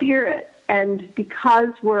we're spirit and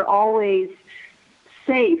because we're always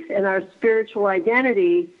safe in our spiritual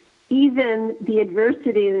identity, even the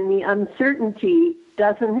adversity and the uncertainty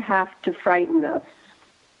doesn't have to frighten us.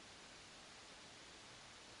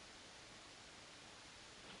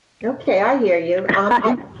 Okay, I hear you.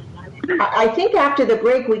 I think after the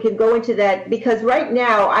break we can go into that, because right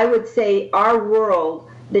now I would say our world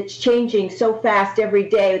that's changing so fast every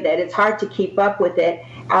day that it's hard to keep up with it.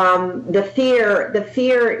 The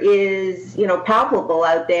fear is, palpable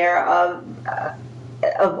out there of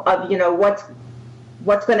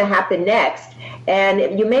what's going to happen next.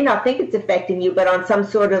 And you may not think it's affecting you, but on some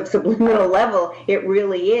sort of subliminal level, it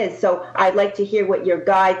really is. So I'd like to hear what your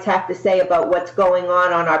guides have to say about what's going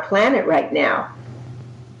on our planet right now.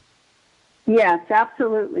 Yes,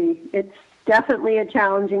 absolutely. It's definitely a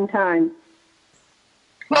challenging time.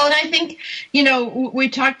 Well, and I think, we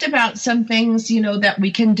talked about some things, that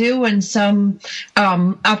we can do and some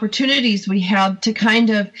opportunities we have to kind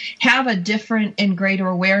of have a different and greater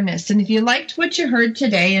awareness. And if you liked what you heard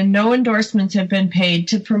today, and no endorsements have been paid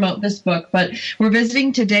to promote this book, but we're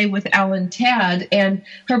visiting today with Ellen Tadd, and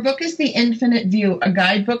her book is The Infinite View, a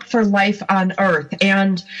guidebook for life on Earth.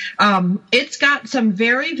 And it's got some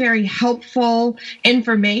very, very helpful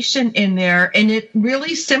information in there, and it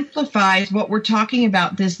really simplifies what we're talking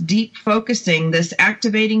about, this deep focusing, this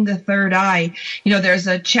activating the third eye. There's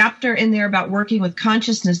a chapter in there about working with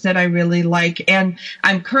consciousness that I really like, and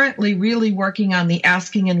I'm currently really working on the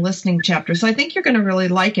asking and listening chapter. So I think you're going to really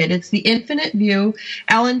like it. It's The Infinite View.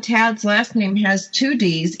 Ellen Tadd's last name has 2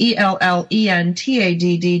 Ds,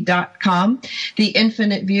 ELLENTADD.com. The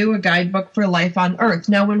Infinite View, a guidebook for life on Earth.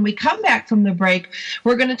 Now, when we come back from the break,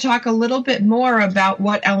 we're going to talk a little bit more about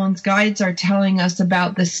what Ellen's guides are telling us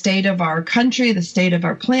about the state of our country, the state of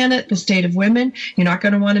our planet, the state of women. You're not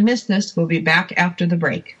going to want to miss this. We'll be back after the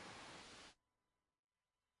break.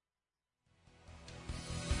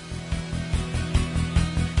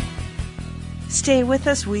 Stay with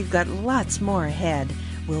us. We've got lots more ahead.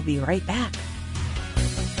 We'll be right back.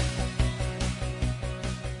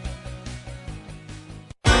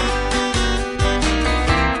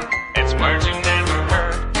 It's words you never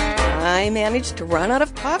heard. I managed to run out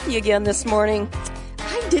of coffee again this morning.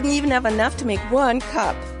 I didn't even have enough to make 1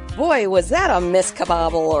 cup. Boy, was that a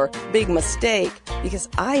miskabobble or big mistake, because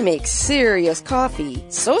I make serious coffee,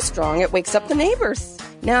 so strong it wakes up the neighbors.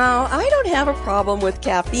 Now, I don't have a problem with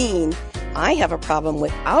caffeine. I have a problem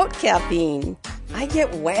without caffeine. I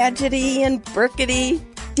get wadgety and burkety.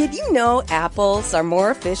 Did you know apples are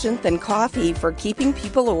more efficient than coffee for keeping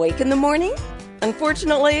people awake in the morning?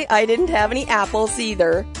 Unfortunately, I didn't have any apples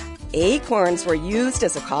either. Acorns were used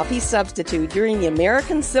as a coffee substitute during the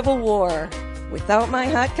American Civil War. Without my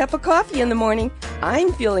hot cup of coffee in the morning,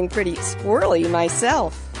 I'm feeling pretty squirrely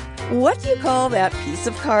myself. What do you call that piece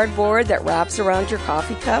of cardboard that wraps around your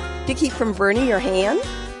coffee cup to keep from burning your hand?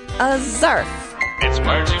 A zarf. It's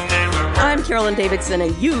words you never heard. I'm Carolyn Davidson,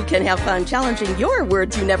 and you can have fun challenging your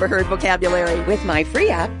words you never heard vocabulary with my free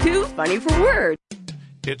app, Too Funny for Words.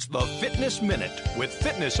 It's the Fitness Minute with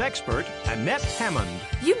fitness expert Annette Hammond.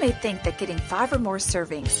 You may think that getting 5 or more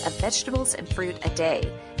servings of vegetables and fruit a day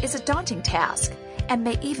is a daunting task and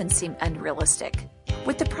may even seem unrealistic.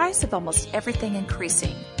 With the price of almost everything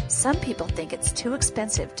increasing, some people think it's too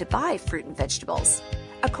expensive to buy fruit and vegetables.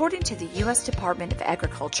 According to the U.S. Department of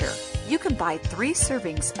Agriculture, you can buy 3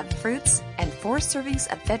 servings of fruits and 4 servings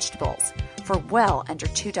of vegetables for well under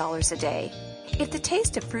 $2 a day. If the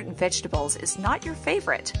taste of fruit and vegetables is not your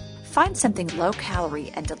favorite, find something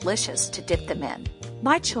low-calorie and delicious to dip them in.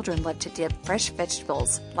 My children love to dip fresh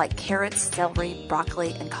vegetables like carrots, celery,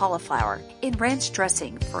 broccoli, and cauliflower in ranch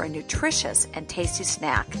dressing for a nutritious and tasty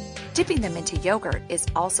snack. Dipping them into yogurt is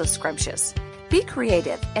also scrumptious. Be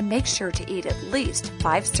creative and make sure to eat at least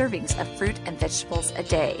 5 servings of fruit and vegetables a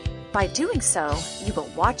day. By doing so, you will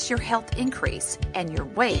watch your health increase and your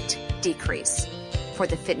weight decrease. For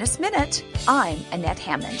the Fitness Minute, I'm Annette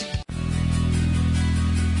Hammond.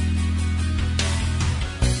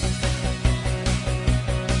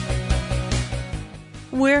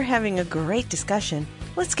 We're having a great discussion.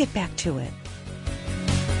 Let's get back to it.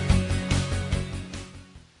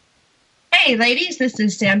 Hey, ladies, this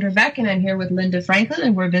is Sandra Beck, and I'm here with Linda Franklin,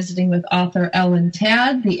 and we're visiting with author Ellen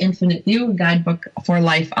Tadd, The Infinite View, a guidebook for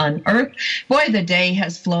life on Earth. Boy, the day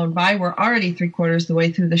has flown by. We're already 3/4 the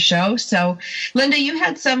way through the show. So, Linda, you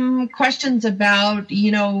had some questions about,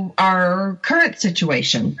 our current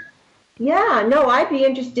situation. Yeah, no, I'd be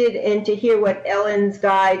interested in to hear what Ellen's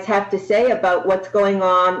guides have to say about what's going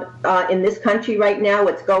on in this country right now,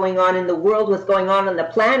 what's going on in the world, what's going on the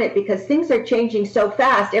planet, because things are changing so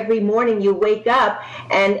fast. Every morning you wake up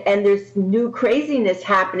and there's new craziness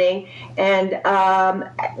happening, and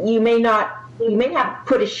you may have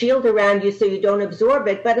put a shield around you so you don't absorb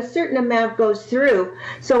it, but a certain amount goes through.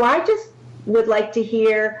 So I just would like to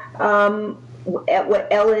hear what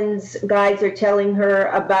Ellen's guides are telling her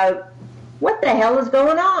about what the hell is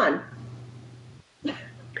going on?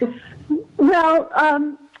 Well,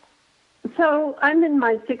 so I'm in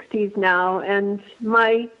my 60s now, and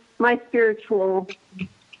my spiritual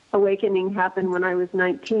awakening happened when I was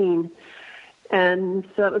 19. And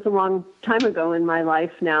so that was a long time ago in my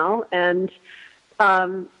life now. And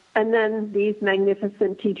then these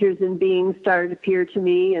magnificent teachers and beings started to appear to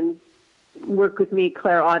me and work with me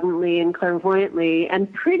clairaudently and clairvoyantly.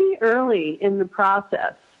 And pretty early in the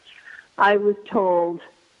process, I was told,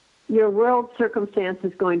 your world circumstance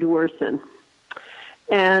is going to worsen,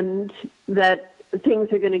 and that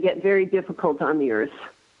things are going to get very difficult on the earth.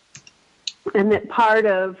 And that part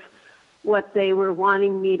of what they were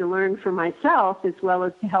wanting me to learn for myself, as well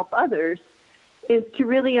as to help others, is to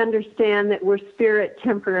really understand that we're spirit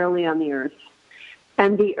temporarily on the earth,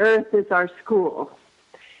 and the earth is our school.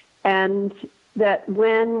 And that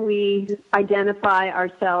when we identify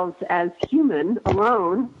ourselves as human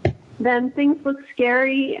alone, then things look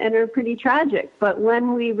scary and are pretty tragic. But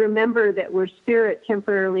when we remember that we're spirit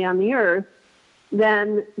temporarily on the earth,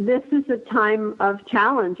 then this is a time of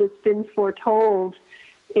challenge. It's been foretold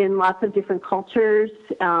in lots of different cultures.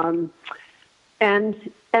 And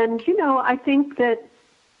I think that,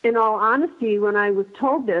 in all honesty, when I was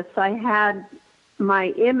told this, I had my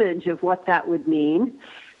image of what that would mean.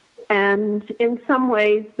 And in some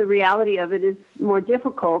ways, the reality of it is more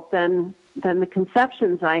difficult than the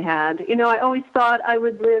conceptions I had. I always thought I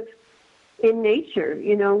would live in nature.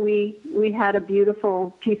 We had a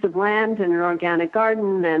beautiful piece of land and an organic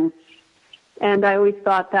garden, and I always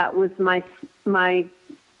thought that was my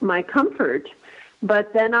comfort.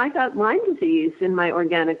 But then I got Lyme disease in my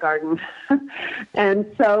organic garden. And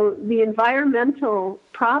so the environmental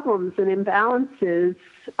problems and imbalances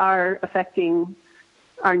are affecting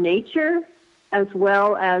our nature as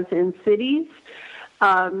well as in cities.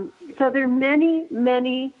 So there are many,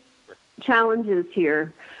 many challenges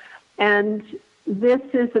here. And this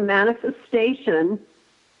is a manifestation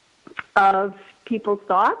of people's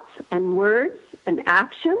thoughts and words and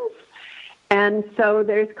actions. And so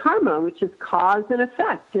there's karma, which is cause and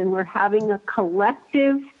effect. And we're having a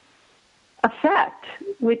collective effect,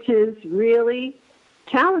 which is really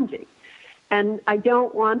challenging. And I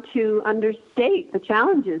don't want to understate the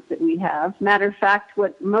challenges that we have. Matter of fact,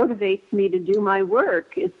 what motivates me to do my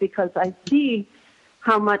work is because I see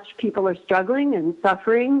how much people are struggling and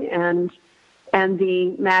suffering, and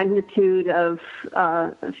the magnitude of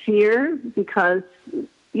fear, because,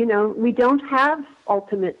 we don't have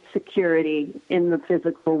ultimate security in the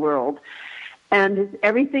physical world, and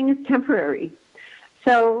everything is temporary.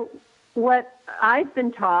 So what I've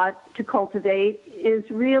been taught to cultivate is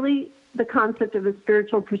really the concept of a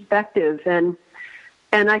spiritual perspective. And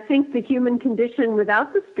I think the human condition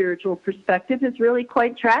without the spiritual perspective is really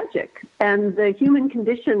quite tragic. And the human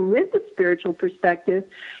condition with the spiritual perspective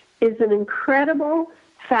is an incredible,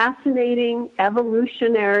 fascinating,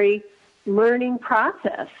 evolutionary learning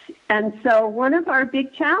process. And so one of our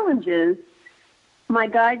big challenges, my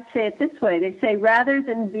guides say it this way, they say, rather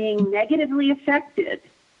than being negatively affected,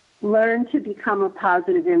 learn to become a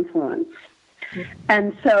positive influence.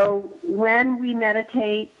 And so when we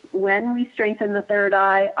meditate, when we strengthen the third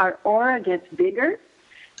eye, our aura gets bigger.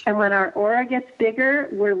 And when our aura gets bigger,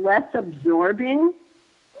 we're less absorbing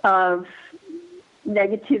of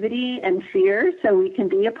negativity and fear, so we can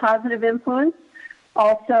be a positive influence.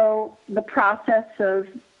 Also, the process of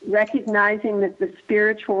recognizing that the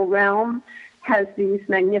spiritual realm has these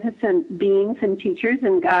magnificent beings and teachers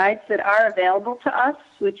and guides that are available to us,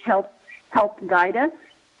 which help guide us.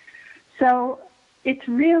 So it's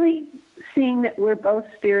really seeing that we're both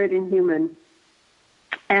spirit and human.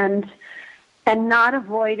 And and not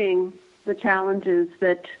avoiding the challenges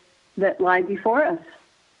that lie before us.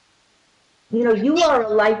 You are a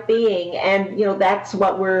light being, and that's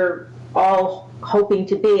what we're all hoping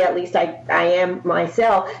to be. At least I am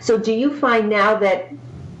myself. So do you find now that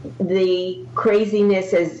the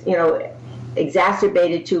craziness is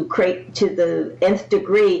exacerbated to the nth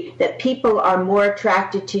degree, that people are more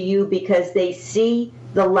attracted to you because they see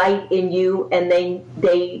the light in you and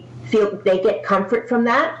they feel they get comfort from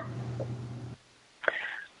that?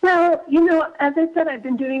 Well, as I said, I've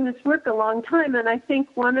been doing this work a long time, and I think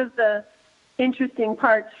one of the interesting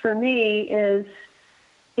parts for me is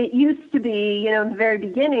it used to be, in the very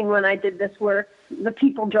beginning when I did this work, the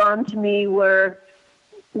people drawn to me were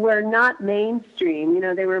not mainstream.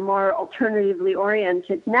 They were more alternatively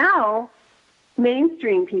oriented. Now,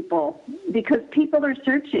 mainstream people, because people are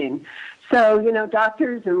searching. So,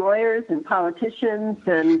 doctors and lawyers and politicians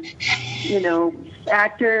and,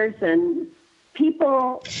 actors and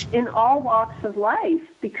people in all walks of life,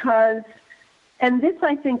 and this,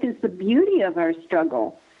 I think, is the beauty of our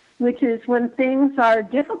struggle, which is when things are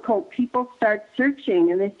difficult, people start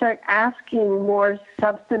searching and they start asking more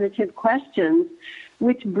substantive questions,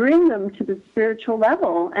 which bring them to the spiritual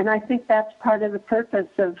level. And I think that's part of the purpose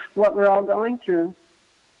of what we're all going through.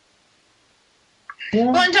 Yeah.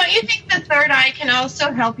 Well, and don't you think the third eye can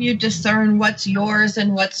also help you discern what's yours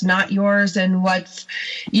and what's not yours, and what's,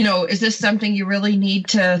 is this something you really need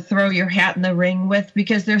to throw your hat in the ring with?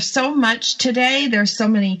 Because there's so much today. There's so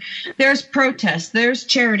many, there's protests, there's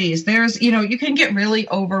charities, there's, you can get really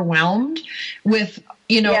overwhelmed with,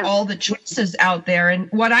 all the choices out there. And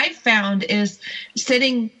what I found is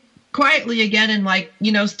sitting quietly again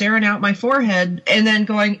and staring out my forehead and then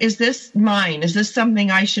going, is this mine? Is this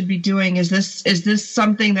something I should be doing? Is this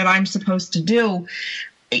something that I'm supposed to do?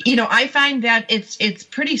 I find that it's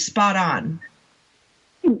pretty spot on.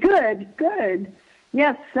 Good.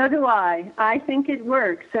 Yes, so do I. I think it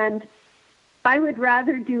works. And I would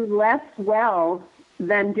rather do less well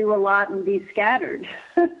than do a lot and be scattered.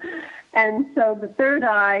 And so the third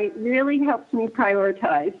eye really helps me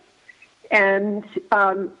prioritize. And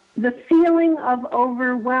the feeling of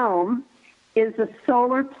overwhelm is a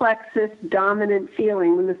solar plexus dominant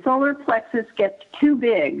feeling. When the solar plexus gets too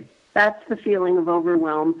big, that's the feeling of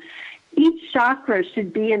overwhelm. Each chakra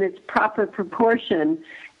should be in its proper proportion,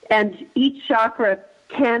 and each chakra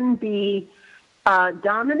can be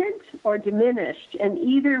dominant or diminished, and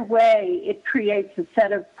either way it creates a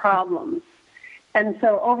set of problems. And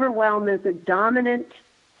so overwhelm is a dominant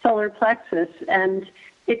solar plexus, and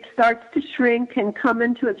it starts to shrink and come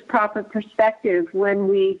into its proper perspective when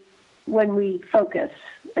we focus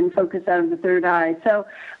out of the third eye. So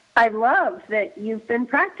I love that you've been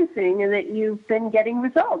practicing and that you've been getting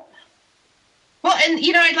results. Well, and,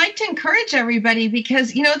 I'd like to encourage everybody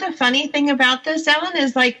because, the funny thing about this, Ellen,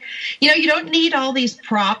 is you don't need all these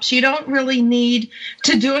props. You don't really need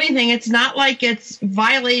to do anything. It's not like it's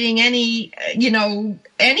violating any,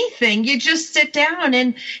 anything. You just sit down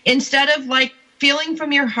and instead of feeling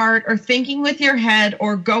from your heart or thinking with your head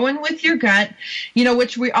or going with your gut,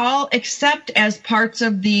 which we all accept as parts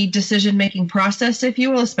of the decision-making process, if you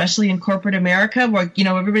will, especially in corporate America, where,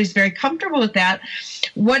 everybody's very comfortable with that.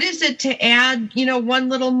 What is it to add, one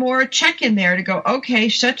little more check in there to go, okay,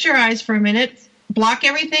 shut your eyes for a minute, block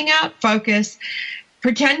everything out, focus,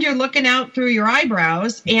 pretend you're looking out through your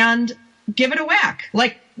eyebrows and give it a whack.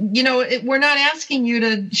 We're not asking you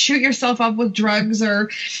to shoot yourself up with drugs or,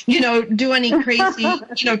 do any crazy,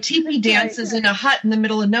 teepee dances in a hut in the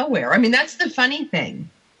middle of nowhere. I mean, that's the funny thing.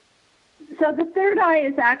 So the third eye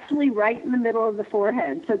is actually right in the middle of the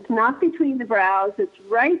forehead. So it's not between the brows. It's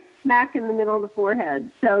right smack in the middle of the forehead.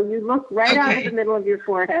 So you look right out of the middle of your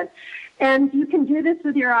forehead. And you can do this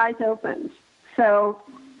with your eyes open. So,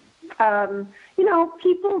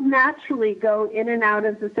 people naturally go in and out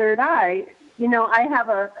of the third eye. I have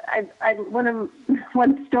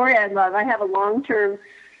one story I love. I have a long-term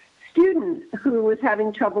student who was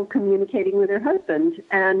having trouble communicating with her husband,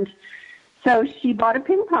 and so she bought a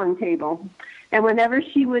ping pong table. And whenever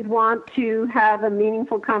she would want to have a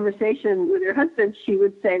meaningful conversation with her husband, she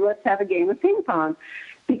would say, let's have a game of ping pong.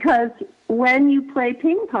 Because when you play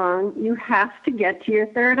ping pong, you have to get to your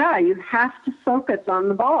third eye. You have to focus on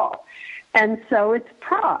the ball. And so it's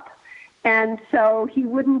prop. And so he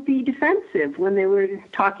wouldn't be defensive when they were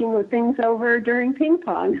talking with things over during ping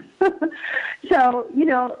pong. So,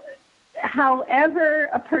 however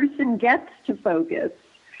a person gets to focus,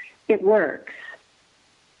 it works.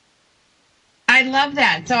 I I love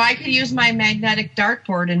that. So I could use my magnetic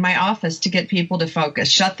dartboard in my office to get people to focus.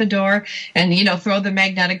 Shut the door and, throw the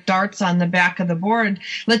magnetic darts on the back of the board.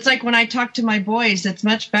 It's like when I talk to my boys, it's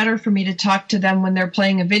much better for me to talk to them when they're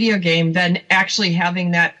playing a video game than actually having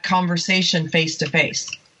that conversation face to face.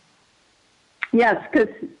 Yes, because,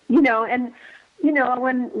 when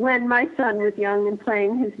my son was young and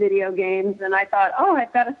playing his video games, and I thought,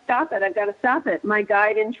 I've got to stop it. My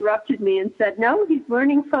guide interrupted me and said, no, he's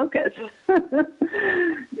learning focus.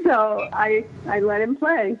 So I let him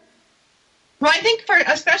play. Well, I think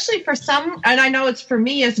especially for some, and I know it's for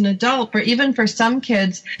me as an adult, but even for some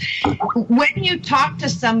kids, when you talk to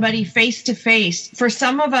somebody face to face, for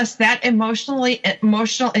some of us, that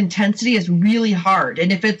emotional intensity is really hard.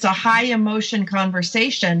 And if it's a high emotion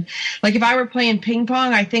conversation, like if I were playing ping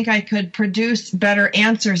pong, I think I could produce better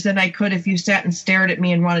answers than I could if you sat and stared at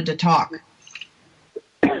me and wanted to talk.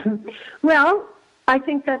 Well, I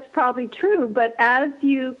think that's probably true. But as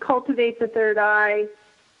you cultivate the third eye,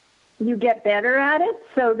 you get better at it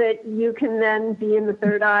so that you can then be in the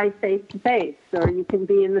third eye face to face, or you can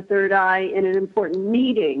be in the third eye in an important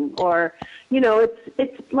meeting, or,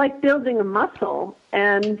 it's like building a muscle,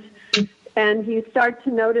 and you start to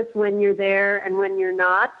notice when you're there and when you're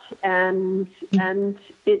not, and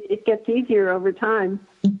it gets easier over time.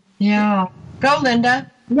 Yeah. Go, Linda.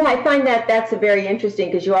 Yeah, I find that's a very interesting,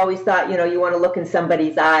 because you always thought, you want to look in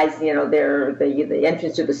somebody's eyes, they're the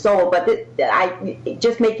entrance to the soul. But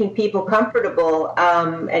just making people comfortable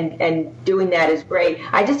and doing that is great.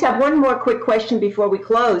 I just have one more quick question before we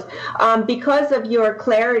close. Because of your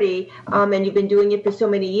clarity, and you've been doing it for so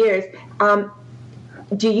many years,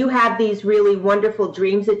 do you have these really wonderful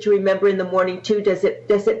dreams that you remember in the morning too? Does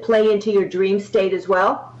it play into your dream state as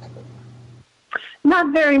well?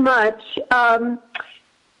 Not very much.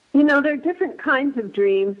 There are different kinds of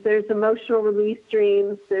dreams. There's emotional release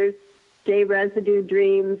dreams. There's day residue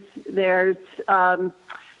dreams. There's,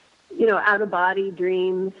 out-of-body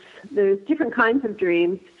dreams. There's different kinds of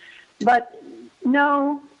dreams. But,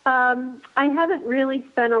 no, I haven't really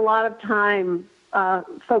spent a lot of time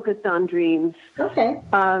focused on dreams. Okay.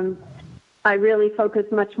 I really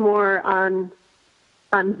focus much more on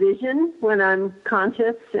vision when I'm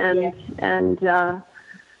conscious, and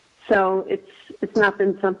so it's not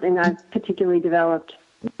been something I've particularly developed.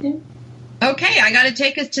 Okay, I got to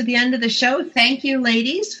take us to the end of the show. Thank you,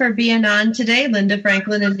 ladies, for being on today. Linda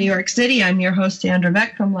Franklin in New York City. I'm your host, Sandra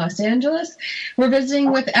Beck from Los Angeles. We're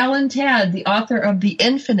visiting with Ellen Tadd, the author of The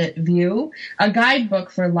Infinite View, a guidebook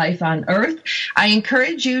for life on Earth. I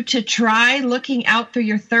encourage you to try looking out through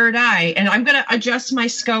your third eye. And I'm going to adjust my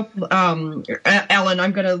scope, Ellen.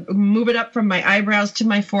 I'm going to move it up from my eyebrows to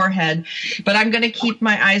my forehead. But I'm going to keep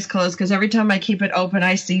my eyes closed, because every time I keep it open,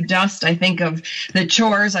 I see dust. I think of the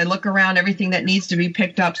chores. I look around, everything that needs to be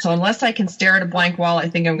picked up. So unless I can stare at a blank wall, I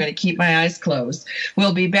think I'm going to keep my eyes closed.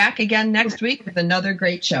 We'll be back again next week with another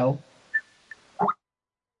great show.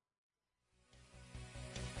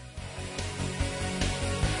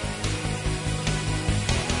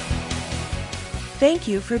 Thank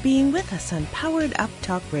you for being with us on Powered Up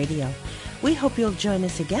Talk Radio. We hope you'll join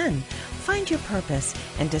us again. Find your purpose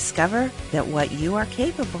and discover that what you are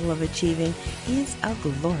capable of achieving is a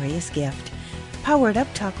glorious gift. Powered Up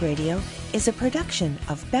Talk Radio is a production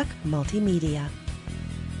of Beck Multimedia.